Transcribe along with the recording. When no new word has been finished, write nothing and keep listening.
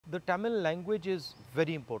the Tamil language is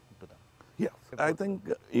very important to them. Yes, I think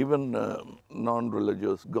even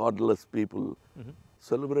non-religious, godless people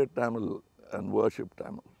celebrate Tamil and worship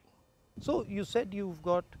Tamil. So you said you've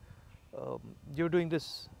got, you're doing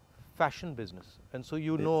this fashion business, and so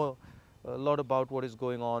you know a lot about what is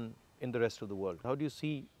going on in the rest of the world. How do you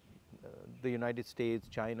see the United States,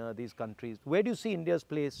 China, these countries? Where do you see India's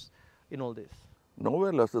place in all this?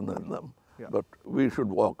 Nowhere less than them, Yeah. but we should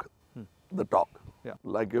walk the talk. Yeah.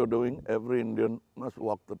 Like you're doing, every Indian must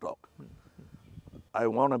walk the talk. I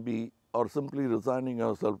want to be, or simply resigning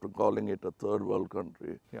yourself to calling it a third world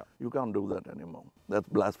country. Yeah. You can't do that anymore. That's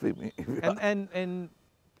blasphemy. And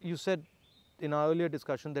you said in our earlier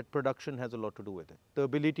discussion that production has a lot to do with it. The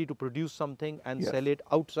ability to produce something and Yes. sell it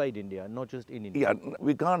outside India, not just in India. Yeah,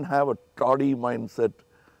 we can't have a toddy mindset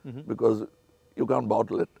because you can't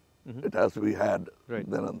bottle it. It has to be had Right.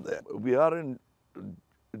 then and there. We are in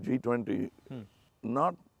G20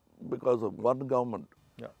 not because of one government,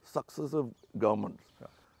 Yeah. successive governments.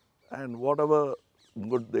 And whatever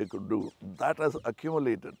good they could do, that has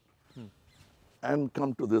accumulated and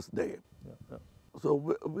come to this day. So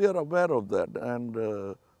we are aware of that. And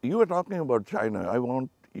you were talking about China. I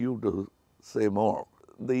want you to say more.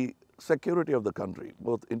 The security of the country,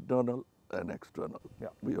 both internal and external. Yeah.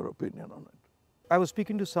 Your opinion on it. I was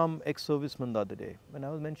speaking to some ex-servicemen the other day, and I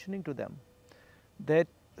was mentioning to them that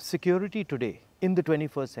security today in the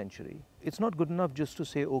 21st century, it's not good enough just to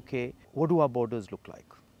say, okay, what do our borders look like,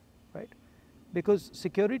 right? Because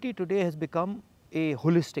security today has become a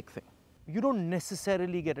holistic thing. You don't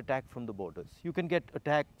necessarily get attacked from the borders. You can get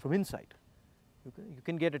attacked from inside. You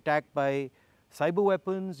can get attacked by cyber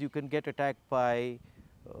weapons. You can get attacked by,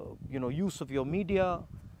 use of your media.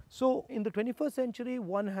 So in the 21st century,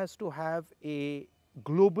 one has to have a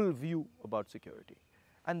global view about security.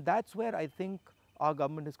 And that's where I think our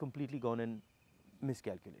government has completely gone and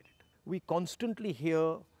miscalculated. We constantly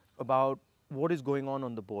hear about what is going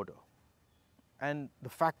on the border. And the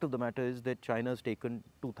fact of the matter is that China has taken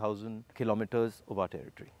 2,000 kilometers of our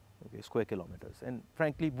territory, okay, square kilometers. And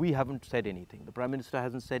frankly, we haven't said anything. The Prime Minister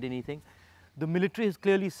hasn't said anything. The military has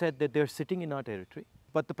clearly said that they're sitting in our territory,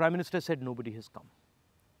 but the Prime Minister said nobody has come.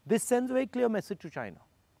 This sends a very clear message to China.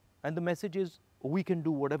 And the message is, we can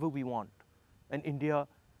do whatever we want, and India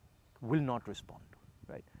will not respond,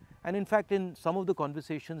 right? And in fact, in some of the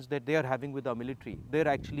conversations that they are having with our military, they're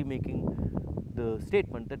actually making the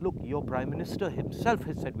statement that, look, your Prime Minister himself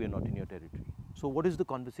has said we are not in your territory. So what is the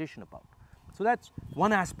conversation about? So that's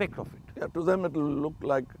one aspect of it. Yeah, to them it will look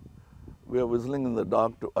like we are whistling in the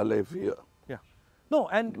dark to allay fear. Yeah. No,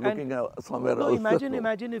 and looking out somewhere no, else.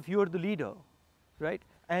 imagine if you're the leader, right?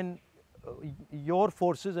 And your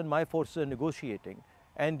forces and my forces are negotiating,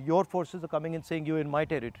 and your forces are coming and saying you're in my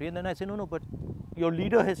territory, and then I say, no, but your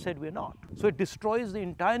leader has said we're not. So it destroys the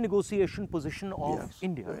entire negotiation position of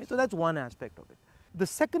India. Right? So that's one aspect of it. The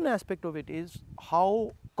second aspect of it is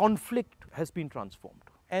how conflict has been transformed.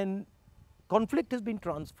 And conflict has been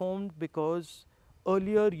transformed because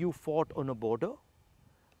earlier you fought on a border,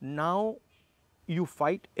 now you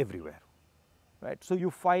fight everywhere, right? So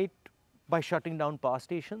you fight by shutting down power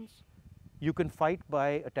stations, you can fight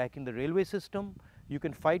by attacking the railway system, you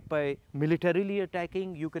can fight by militarily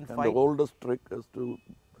attacking, you can fight. The oldest trick is to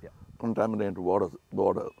contaminate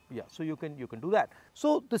border. Yeah, so you can do that.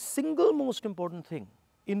 So the single most important thing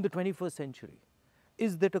in the 21st century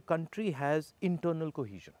is that a country has internal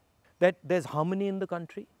cohesion, that there's harmony in the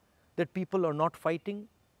country, that people are not fighting,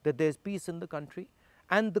 that there's peace in the country,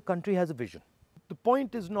 and the country has a vision. The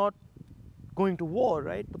point is not going to war,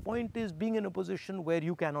 right? The point is being in a position where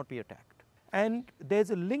you cannot be attacked. And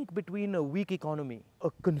there's a link between a weak economy,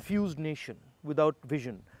 a confused nation without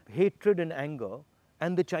vision, hatred and anger,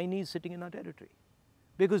 and the Chinese sitting in our territory.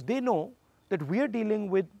 Because they know that we are dealing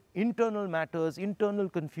with internal matters, internal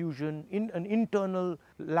confusion, an internal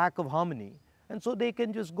lack of harmony, and so they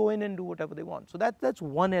can just go in and do whatever they want. So that's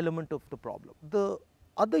one element of the problem. The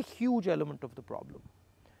other huge element of the problem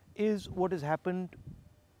is what has happened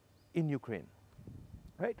in Ukraine,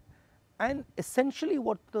 right? And essentially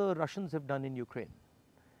what the Russians have done in Ukraine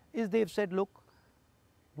is they've said, look,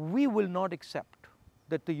 we will not accept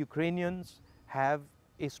that the Ukrainians have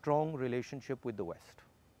a strong relationship with the West.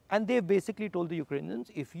 And they've basically told the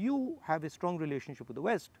Ukrainians, if you have a strong relationship with the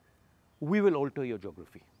West, we will alter your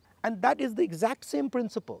geography. And that is the exact same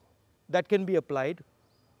principle that can be applied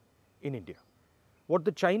in India. What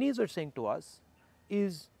the Chinese are saying to us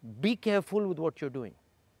is, be careful with what you're doing,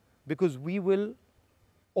 because we will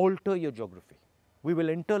alter your geography. We will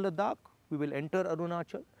enter Ladakh, we will enter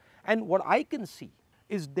Arunachal. And what I can see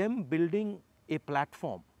is them building a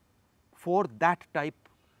platform for that type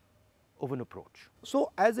of an approach.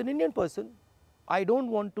 So as an Indian person, I don't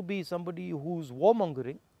want to be somebody who's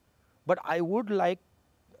warmongering, but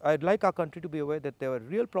I'd like our country to be aware that there are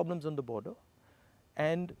real problems on the border,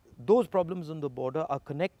 and those problems on the border are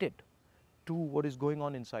connected to what is going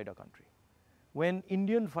on inside our country. When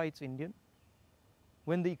Indian fights Indian,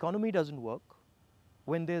 when the economy doesn't work,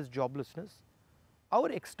 when there's joblessness, our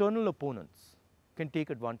external opponents can take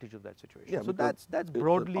advantage of that situation. Yeah, so that's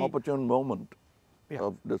broadly it's an opportune moment Yeah.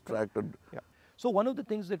 of distracted. Yeah. So one of the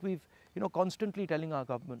things that we've constantly telling our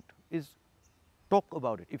government is talk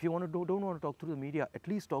about it. If you don't want to talk through the media, at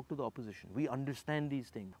least talk to the opposition. We understand these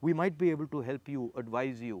things. We might be able to help you,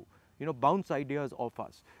 advise you, bounce ideas off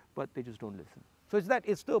us, but they just don't listen. So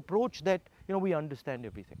it's the approach that we understand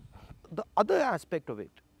everything. The other aspect of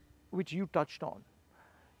it, which you touched on,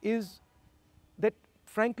 is that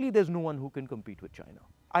frankly there's no one who can compete with China.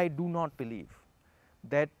 I do not believe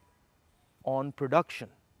that on production,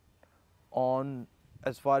 on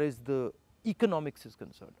as far as the economics is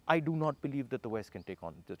concerned, I do not believe that the West can take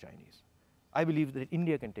on the Chinese. I believe that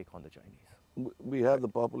India can take on the Chinese. We have the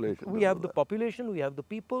population. We have the population, we have the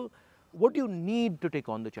people. What do you need to take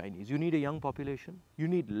on the Chinese? You need a young population, you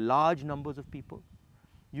need large numbers of people,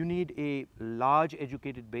 you need a large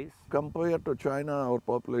educated base. Compared to China, our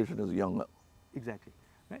population is younger. Exactly,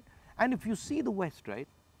 right? And if you see the West, right,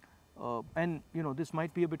 and this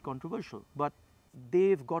might be a bit controversial, but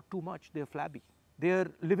they've got too much, they're flabby. They're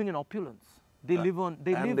living in opulence. They live on,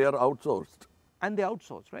 they are outsourced. And they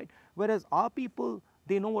outsource, right? Whereas our people,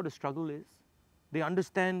 they know what a struggle is. They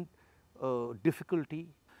understand difficulty.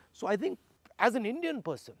 So I think as an Indian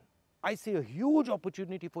person, I see a huge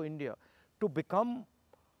opportunity for India to become,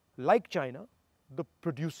 like China, the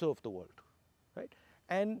producer of the world, right?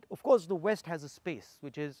 And of course, the West has a space,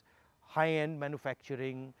 which is high-end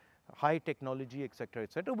manufacturing, high technology, etc.,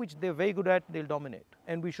 which they're very good at, they'll dominate.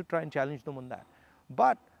 And we should try and challenge them on that.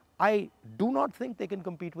 But I do not think they can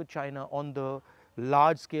compete with China on the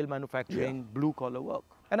large-scale manufacturing, blue-collar work.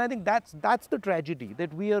 And I think that's the tragedy,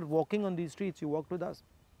 that we are walking on these streets, you walked with us,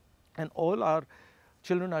 and all our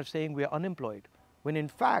children are saying we are unemployed, when in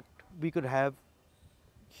fact we could have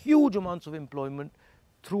huge amounts of employment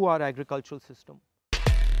through our agricultural system.